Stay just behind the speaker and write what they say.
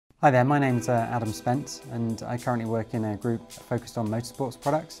Hi there, my name's Adam Spence and I currently work in a group focused on motorsports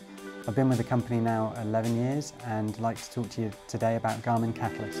products. I've been with the company now 11 years and I'd like to talk to you today about Garmin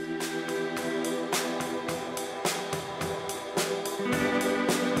Catalyst.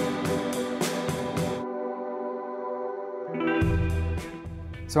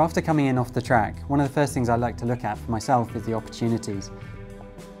 So after coming in off the track, one of the first things I like to look at for myself is the opportunities.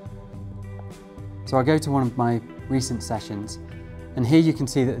 So I'll go to one of my recent sessions, and here you can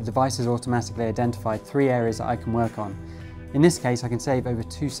see that the device has automatically identified 3 areas that I can work on. In this case, I can save over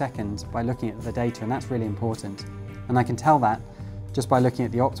 2 seconds by looking at the data, and that's really important. And I can tell that just by looking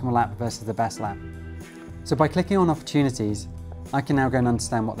at the optimal lap versus the best lap. So by clicking on opportunities, I can now go and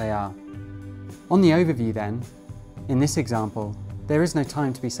understand what they are. On the overview then, in this example, there is no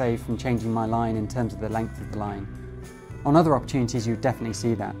time to be saved from changing my line in terms of the length of the line. On other opportunities, you definitely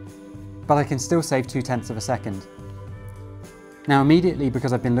see that. But I can still save 0.2 of a second. Now immediately,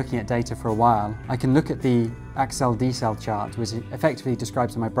 because I've been looking at data for a while, I can look at the accel-decel chart, which effectively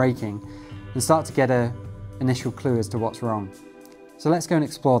describes my braking, and start to get an initial clue as to what's wrong. So let's go and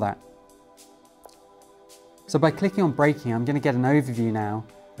explore that. So by clicking on braking, I'm going to get an overview now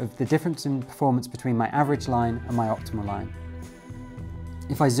of the difference in performance between my average line and my optimal line.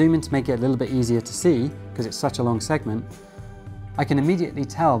 If I zoom in to make it a little bit easier to see, because it's such a long segment, I can immediately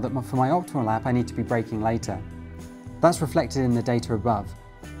tell that for my optimal lap I need to be braking later. That's reflected in the data above.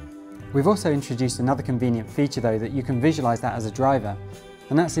 We've also introduced another convenient feature though, that you can visualize that as a driver,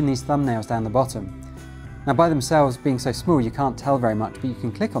 and that's in these thumbnails down the bottom. Now by themselves being so small you can't tell very much, but you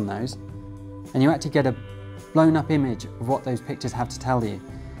can click on those and you actually get a blown up image of what those pictures have to tell you.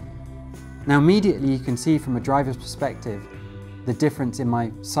 Now immediately you can see from a driver's perspective the difference in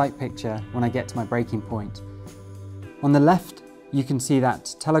my sight picture when I get to my braking point. On the left you can see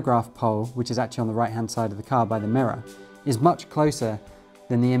that telegraph pole, which is actually on the right hand side of the car by the mirror, is much closer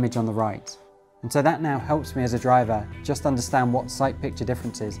than the image on the right. And so that now helps me as a driver just understand what sight picture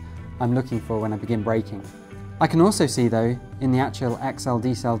differences I'm looking for when I begin braking. I can also see though in the actual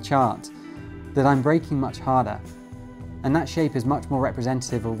accel-decel chart that I'm braking much harder, and that shape is much more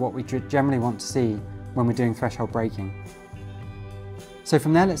representative of what we generally want to see when we're doing threshold braking. So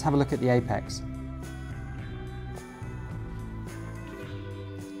from there, let's have a look at the apex.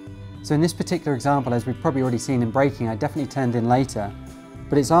 So in this particular example, as we've probably already seen in braking, I definitely turned in later,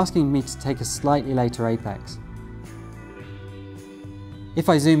 but it's asking me to take a slightly later apex. If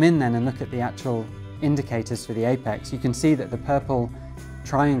I zoom in then and look at the actual indicators for the apex, you can see that the purple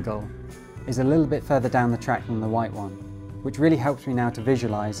triangle is a little bit further down the track than the white one, which really helps me now to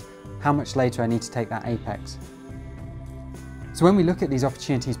visualize how much later I need to take that apex. So when we look at these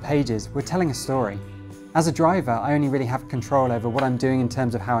opportunities pages, we're telling a story. As a driver, I only really have control over what I'm doing in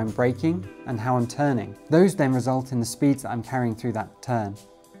terms of how I'm braking and how I'm turning. Those then result in the speeds that I'm carrying through that turn.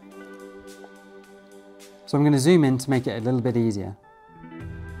 So I'm going to zoom in to make it a little bit easier.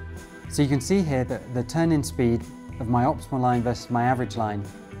 So you can see here that the turn-in speed of my optimal line versus my average line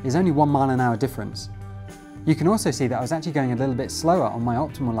is only 1 mile an hour difference. You can also see that I was actually going a little bit slower on my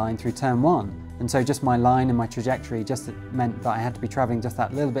optimal line through turn 1, and so just my line and my trajectory just meant that I had to be travelling just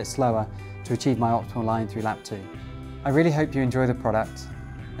that little bit slower to achieve my optimal line through lap 2. I really hope you enjoy the product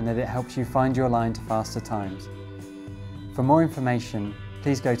and that it helps you find your line to faster times. For more information,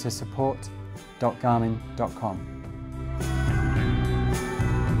 please go to support.garmin.com.